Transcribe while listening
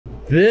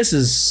This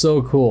is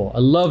so cool. I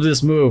love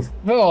this move.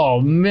 Oh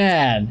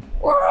man.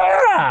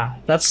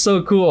 That's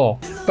so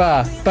cool.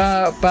 Ba,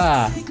 ba,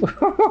 ba.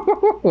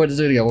 We'll just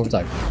do it again one more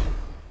time.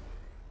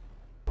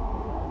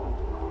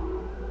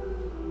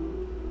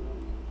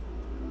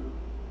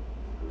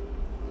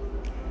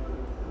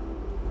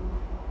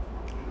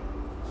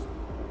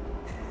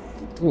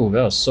 Ooh,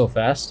 that was so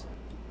fast.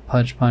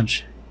 Punch,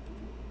 punch.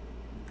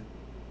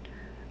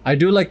 I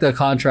do like the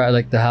contrast,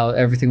 like how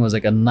everything was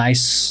like a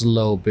nice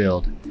slow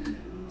build.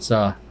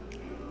 So,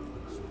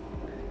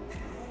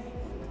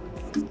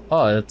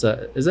 oh, that's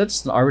is that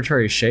just an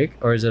arbitrary shake,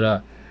 or is it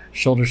a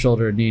shoulder,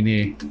 shoulder, knee,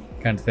 knee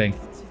kind of thing?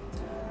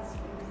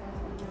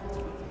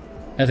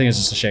 I think it's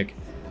just a shake.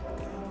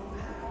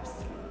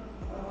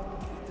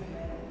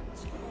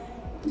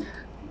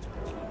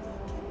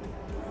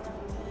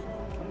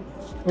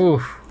 Ooh,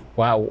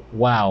 wow,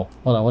 wow.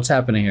 Hold on, what's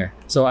happening here?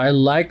 So I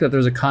like that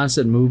there's a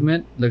constant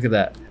movement. Look at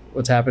that.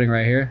 What's happening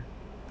right here?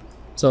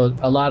 So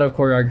a lot of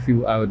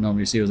choreography I would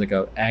normally see was like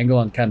an angle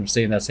and kind of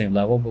stay in that same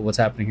level, but what's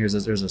happening here is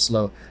that there's a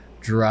slow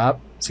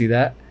drop. See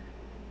that?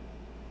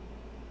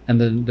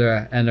 And then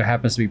there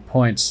happens to be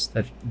points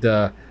that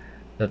the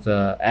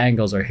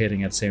angles are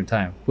hitting at the same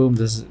time. Boom,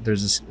 there's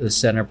this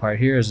center part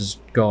here is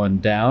just going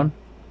down,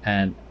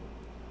 and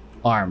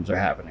arms are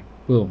happening.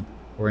 Boom,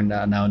 we're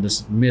now in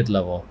this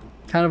mid-level,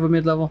 kind of a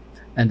mid-level,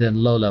 and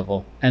then low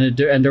level. And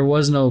there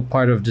was no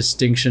part of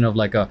distinction of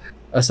like a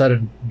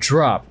sudden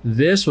drop.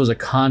 This was a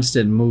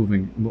constant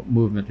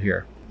movement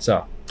here.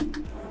 So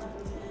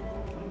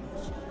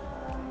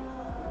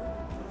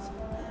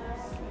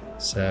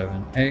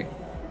 7, 8.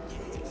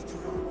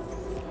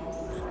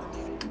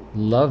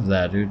 Love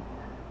that, dude.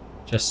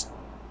 Just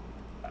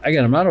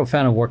again, I'm not a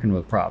fan of working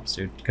with props,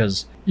 dude,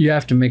 because you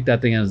have to make that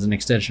thing as an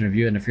extension of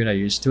you, and if you're not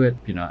used to it,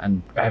 you know,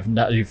 and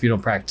if you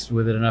don't practice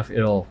with it enough,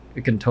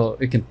 it can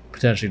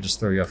potentially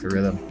just throw you off your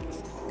rhythm.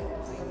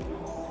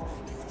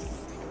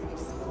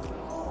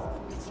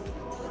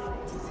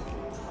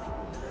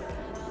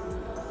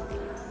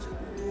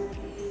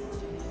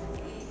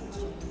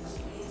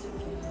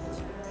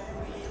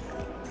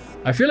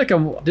 I feel like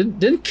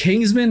didn't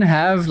Kingsman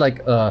have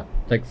like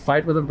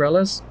fight with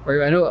umbrellas?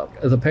 Or I know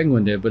the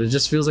Penguin did, but it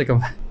just feels like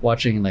I'm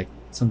watching like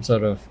some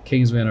sort of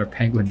Kingsman or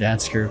Penguin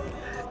dance group.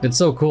 It's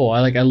so cool.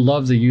 I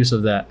love the use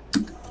of that.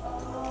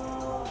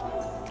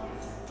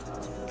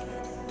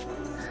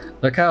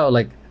 Look how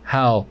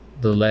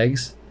the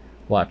legs,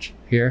 watch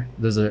here,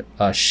 there's a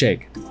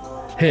shake,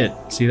 hit,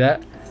 see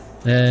that?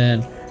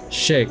 And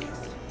shake.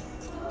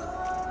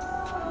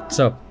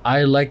 So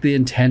I like the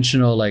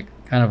intentional like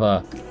kind of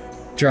a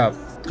drop,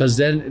 because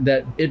then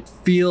that it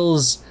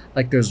feels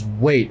like there's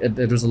weight and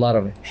there's a lot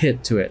of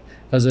hit to it,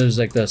 because there's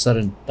like the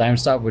sudden dime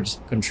stop, which is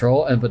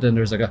control, but then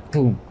there's like a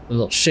boom, a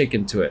little shake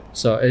into it.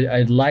 So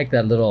I like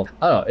that little,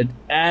 I don't know, it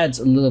adds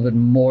a little bit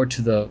more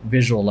to the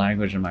visual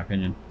language in my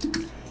opinion.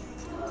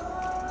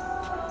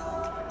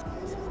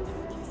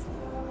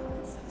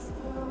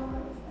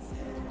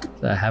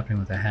 What's that happening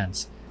with the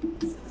hands?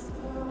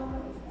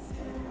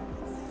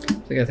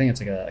 I think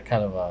it's like a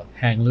kind of a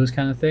hang loose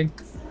kind of thing.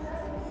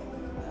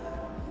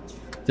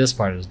 This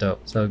part is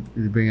dope. So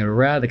you bring it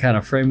around, they kind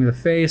of framing the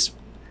face,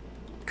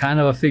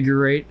 kind of a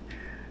figure eight,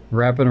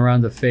 wrapping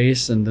around the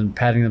face, and then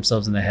patting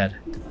themselves in the head.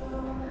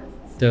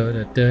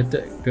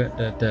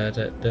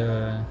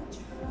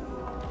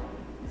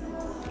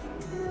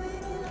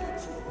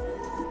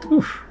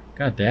 Oof,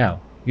 god damn.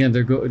 Again,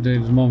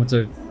 there's moments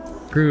of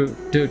groove.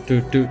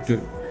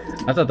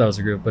 I thought that was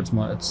a groove, but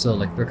it's still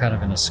like they're kind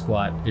of in a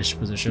squat-ish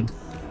position.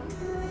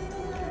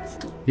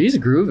 He's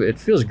grooving. It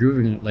feels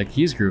grooving, like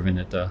he's grooving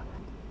it though.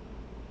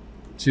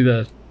 See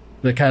the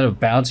kind of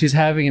bounce he's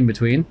having in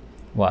between?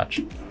 Watch.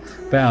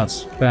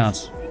 Bounce,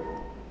 bounce.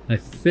 I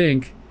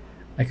think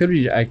I could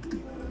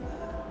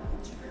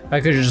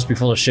just be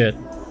full of shit.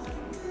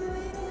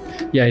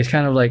 Yeah, he's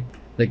kind of like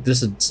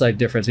this is a slight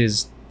difference.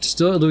 He's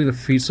still doing the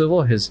feet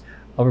swivel. His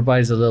upper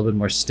body's a little bit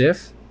more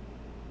stiff.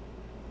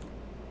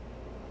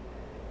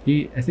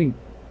 I think,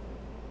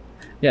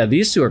 yeah,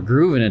 these two are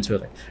grooving into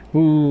it. Like,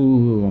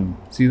 boom.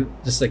 See,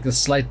 just like the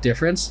slight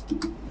difference.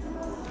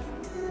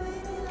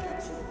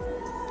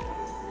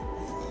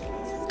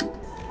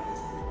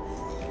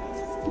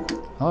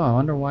 Oh, I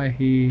wonder why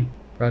he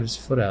brought his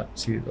foot out.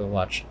 See,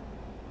 watch.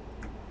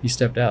 He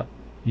stepped out.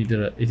 He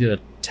did a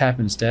tap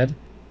instead.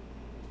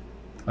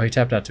 Oh, he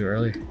tapped out too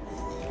early.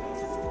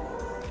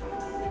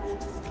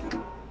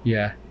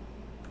 Yeah,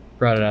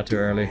 brought it out too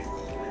early.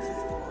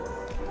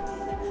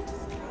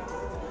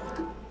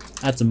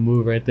 That's a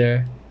move right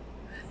there.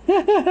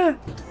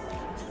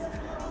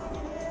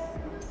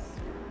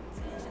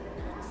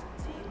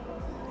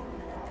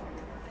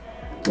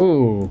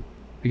 Ooh,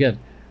 again.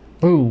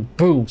 Boom,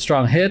 boom,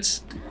 strong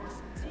hits.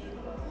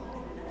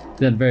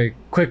 Then very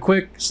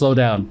quick, slow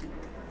down.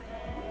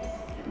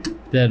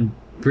 Then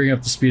bring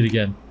up the speed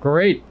again.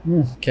 Great.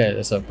 Okay,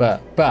 that's a ba.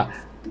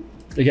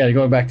 Again,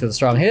 going back to the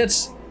strong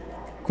hits.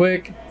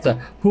 Quick,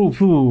 boom,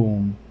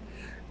 boom.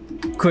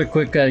 Quick,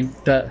 going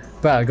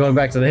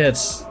back to the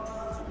hits.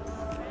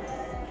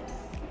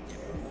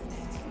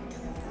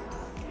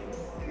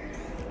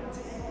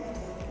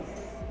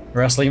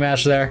 Wrestling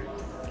match there.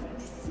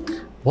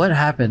 What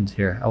happened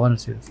here? I want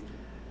to see this.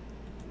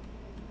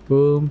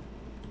 Boom.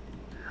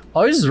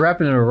 Oh, he's just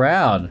wrapping it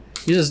around.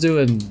 He's just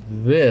doing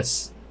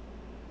this.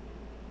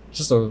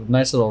 Just a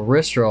nice little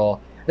wrist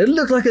roll. It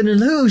looked like an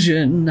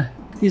illusion.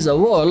 He's a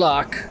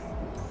warlock.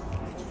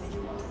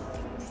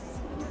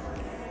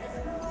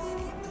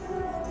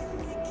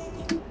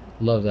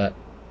 Love that.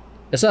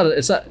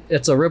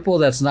 It's a ripple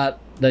that's not,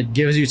 that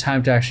gives you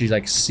time to actually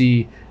like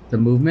see the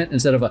movement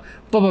instead of a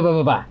ba ba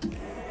ba ba ba.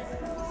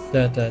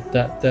 Da da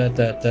da da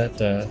da da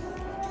da.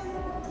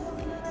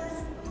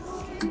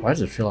 Why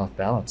does it feel off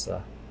balance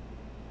though?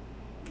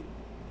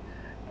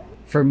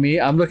 For me,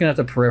 I'm looking at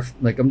the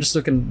like I'm just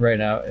looking right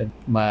now at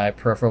my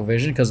peripheral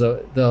vision because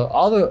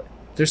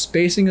their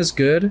spacing is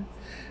good,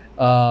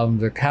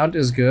 their count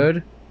is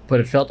good, but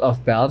it felt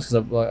off balance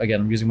because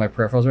again I'm using my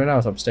peripherals right now,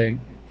 so I'm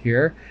staying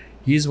here.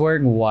 He's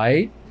wearing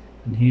white,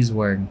 and he's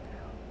wearing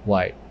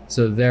white,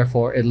 so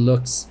therefore it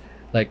looks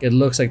like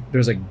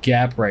there's a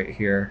gap right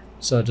here.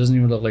 So it doesn't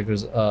even look like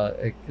there's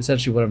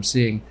essentially what I'm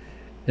seeing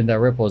in that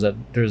ripple is that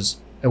there's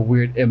a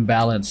weird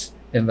imbalance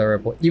in the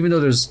ripple, even though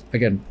there's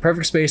again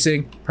perfect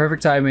spacing,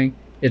 perfect timing.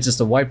 It's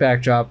just a white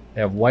backdrop.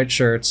 They have white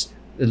shirts.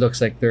 It looks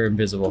like they're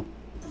invisible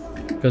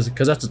because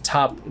that's a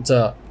top. It's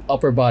a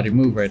upper body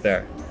move right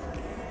there.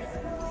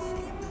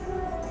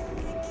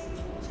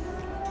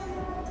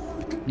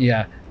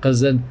 Yeah, because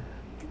then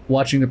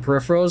watching the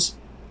peripherals,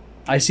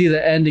 I see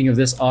the ending of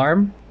this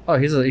arm. Oh,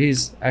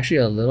 he's actually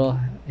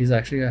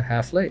a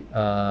half late,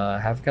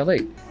 half a count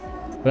late.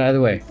 But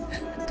either way,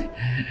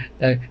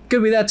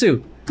 could be that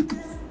too.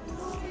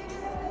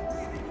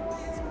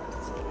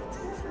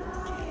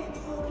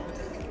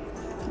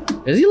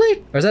 Is he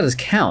late? Or is that his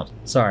count?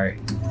 Sorry.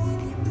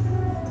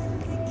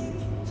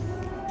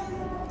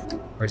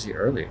 Or is he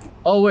early?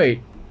 Oh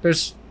wait,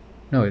 there's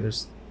what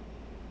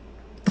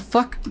the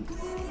fuck?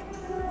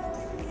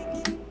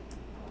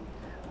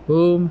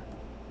 Boom,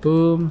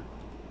 boom.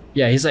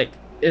 Yeah, he's like,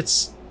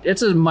 it's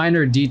a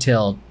minor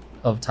detail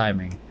of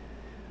timing.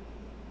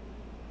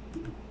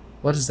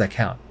 What does that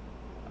count?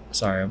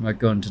 Sorry, I'm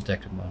going to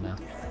detective mode now.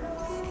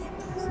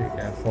 3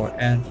 and 4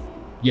 and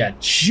yeah,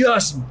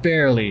 just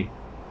barely.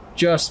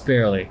 Just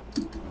barely.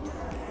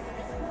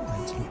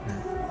 1, 2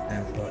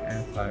 and 4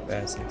 and 5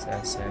 and 6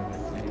 and 7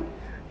 and 8.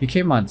 He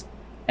came on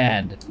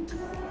and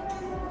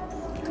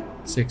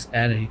 6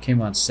 and he came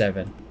on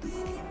 7.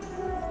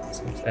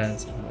 6 and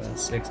 7,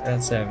 6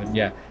 and 7.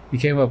 Yeah, he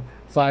came up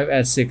 5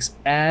 and 6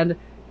 and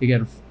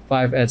again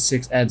 5 and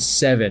 6 and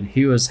 7.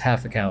 He was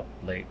half a count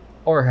late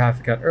or half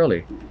a count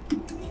early.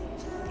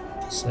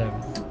 7.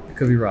 I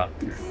could be wrong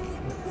here.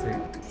 3.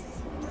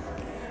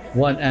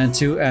 1 and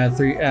 2 and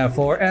 3 and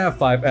 4 and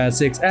 5 and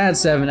 6 and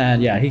 7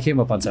 and yeah, he came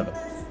up on 7.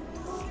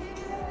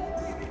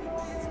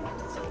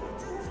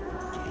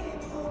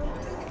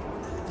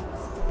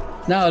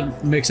 Now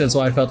it makes sense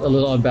why I felt a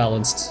little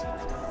unbalanced.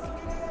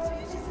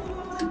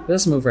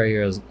 This move right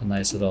here is a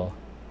nice little.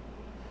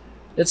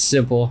 It's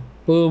simple,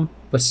 boom,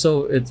 but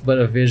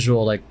a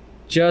visual, like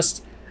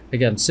just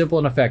again simple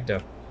and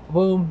effective.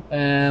 Boom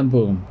and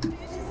boom.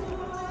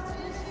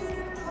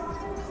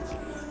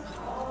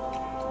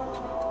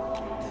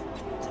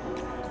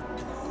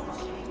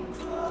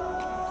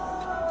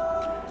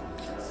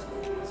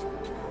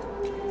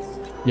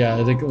 Yeah,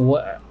 I think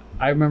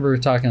I remember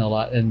talking a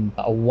lot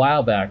a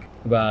while back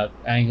about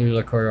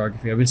angular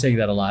choreography. I've been saying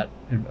that a lot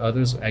in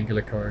others,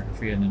 angular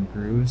choreography and in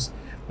grooves,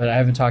 but I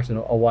haven't talked in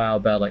a while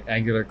about like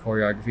angular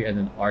choreography and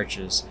then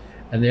arches.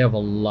 And they have a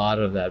lot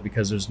of that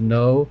because there's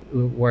no,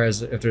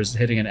 whereas if there's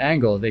hitting an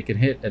angle, they can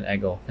hit an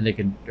angle and they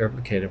can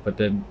replicate it. But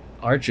then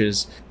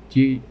arches,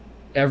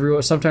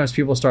 sometimes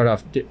people start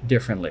off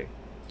differently.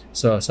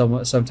 So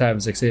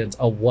sometimes they say it's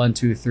a 1,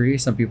 2, 3.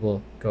 Some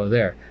people go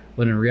there,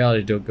 when in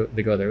reality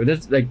they go there.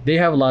 It's like they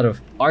have a lot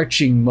of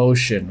arching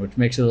motion, which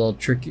makes it a little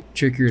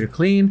trickier to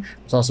clean.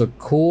 It's also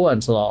cool and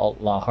it's a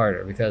lot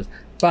harder because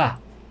ba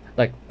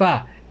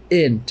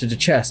into the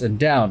chest and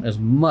down is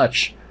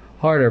much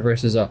harder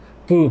versus a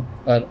boom,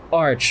 an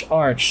arch.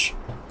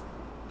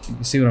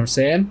 You see what I'm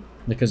saying?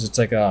 Because it's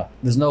like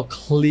there's no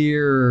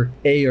clear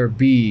A or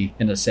B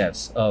in a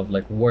sense of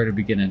like where to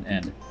begin and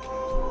end.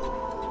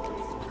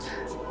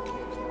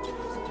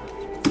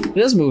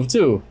 This move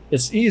too,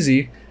 it's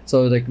easy.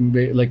 So like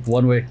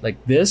one way,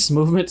 like this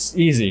movement's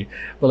easy,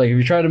 but like if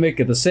you try to make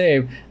it the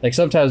same, like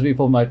sometimes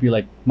people might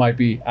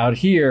be out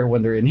here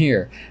when they're in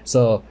here.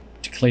 So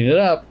to clean it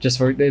up, just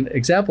for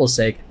example's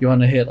sake, you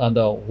want to hit on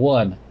the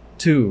 1,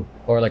 2,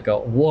 or like a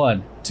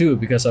 1, 2,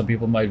 because some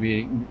people might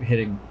be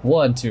hitting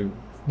 1, 2,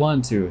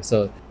 1, 2.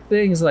 So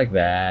things like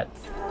that.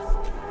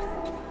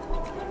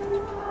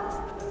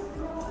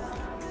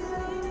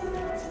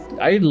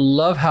 I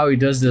love how he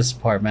does this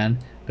part, man,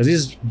 because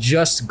he's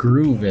just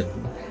grooving.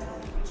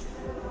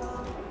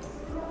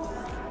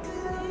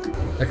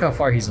 Look how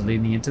far he's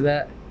leaning into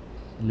that,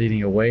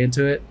 leaning away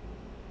into it.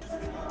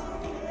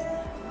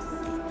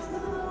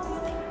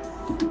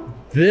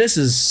 This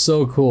is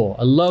so cool.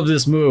 I love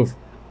this move.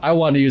 I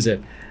want to use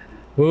it.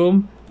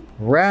 Boom,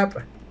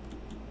 wrap,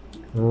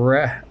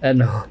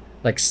 and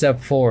like step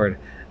forward.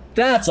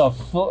 That's a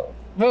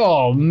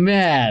oh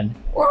man,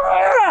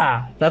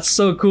 that's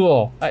so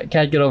cool. I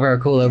can't get over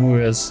how cool that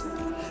move is.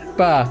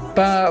 Ba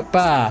ba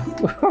ba.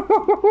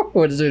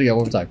 We'll just do it again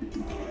one more time.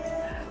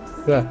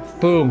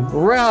 Boom,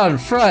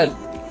 round front,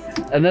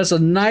 and that's a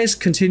nice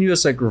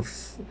continuous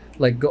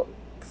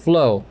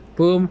flow.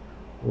 Boom,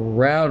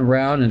 round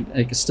round, and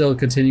it can still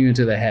continue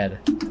into the head.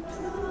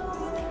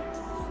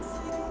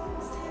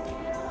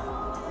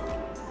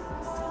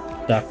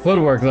 That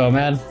footwork though,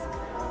 man.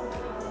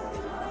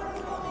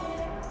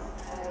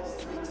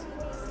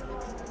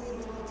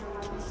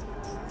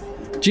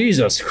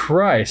 Jesus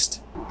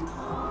Christ.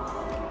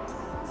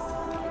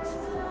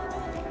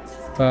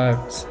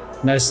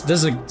 5. Nice.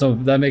 This is so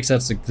that makes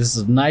sense. This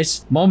is a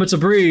nice moment to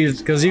breathe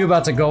because you're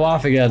about to go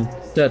off again.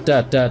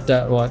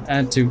 1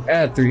 and 2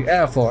 and 3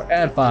 and 4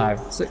 and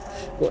 5. 6.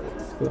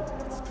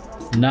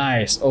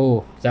 Nice.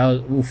 Oh, that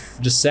was oof.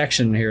 This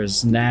section here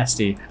is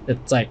nasty.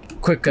 It's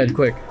like quick and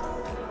quick.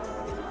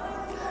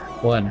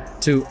 1,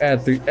 2 and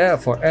 3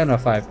 and 4 and a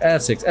 5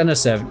 and 6 and a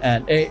 7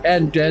 and 8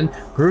 and then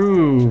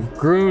groove.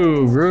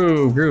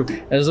 And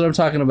that's what I'm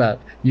talking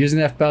about. Using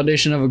that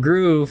foundation of a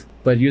groove,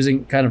 but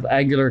using kind of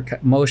angular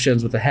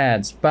motions with the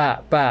hands.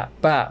 Ba ba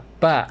ba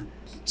ba.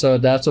 So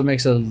that's what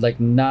makes it like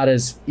not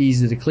as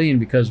easy to clean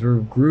because we're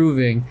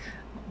grooving.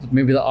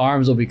 Maybe the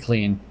arms will be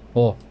clean.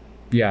 Well,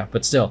 yeah,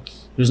 but still,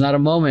 there's not a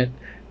moment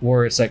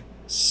where it's like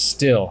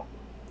still.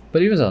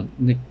 But even so,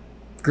 the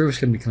grooves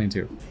can be clean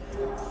too.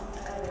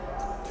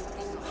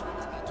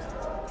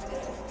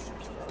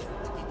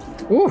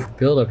 Ooh,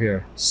 build up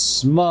here.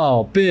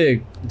 Small,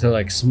 big, to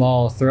like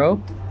small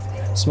throw.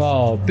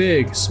 Small,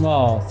 big,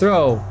 small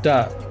throw.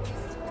 Dot,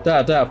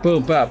 dot, dot,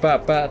 boom, bop,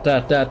 bop, bop,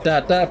 dot, dot,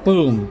 dot, dot,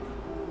 boom.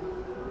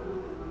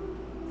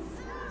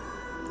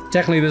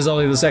 Technically, this is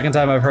only the second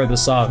time I've heard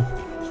this song.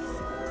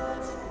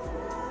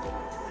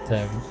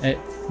 7, 8,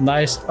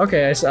 nice.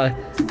 Okay, I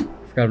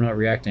forgot I'm not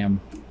reacting.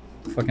 I'm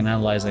fucking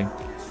analyzing.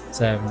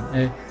 7,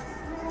 8.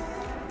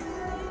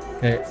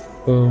 Okay,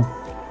 boom.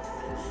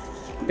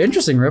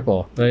 Interesting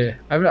ripple, but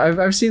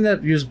I've seen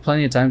that used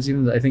plenty of times.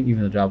 Even I think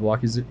even the job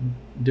walkies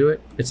do it.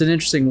 It's an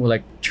interesting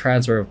like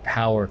transfer of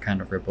power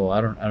kind of ripple.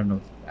 I don't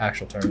know the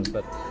actual terms,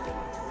 but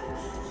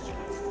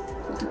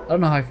I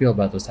don't know how I feel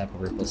about those type of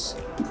ripples.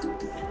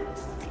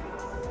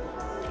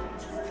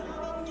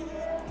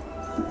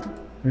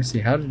 Let me see.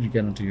 How did you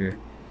get into your?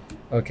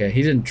 Okay,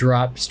 he didn't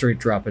straight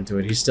drop into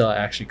it. He still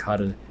actually caught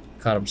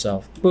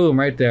himself. Boom,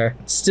 right there.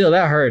 Still,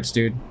 that hurts,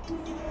 dude.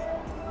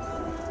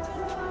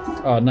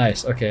 Oh,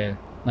 nice. Okay.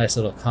 Nice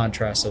little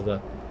contrast of the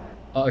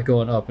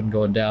going up and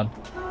going down.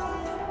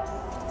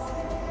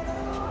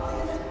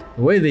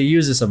 The way they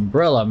use this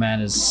umbrella,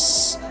 man,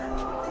 is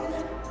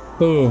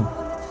boom.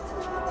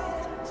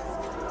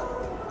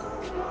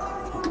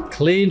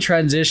 Clean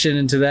transition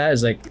into that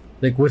is like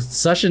with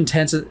such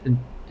intensity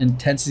in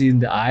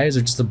the eyes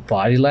or just the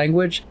body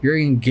language, you're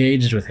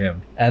engaged with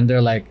him, and they're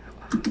like,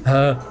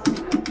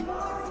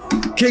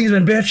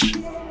 Kingsman, bitch.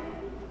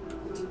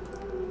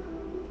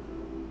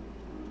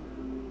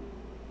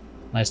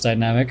 Nice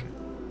dynamic.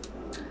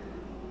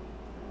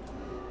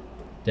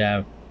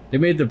 Damn. They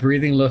made the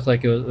breathing look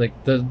like it was like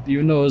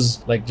even though it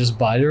was like just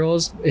body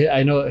rolls.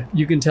 I know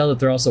you can tell that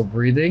they're also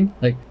breathing.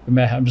 Like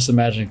I'm just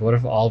imagining, what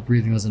if all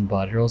breathing was in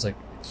body rolls? Like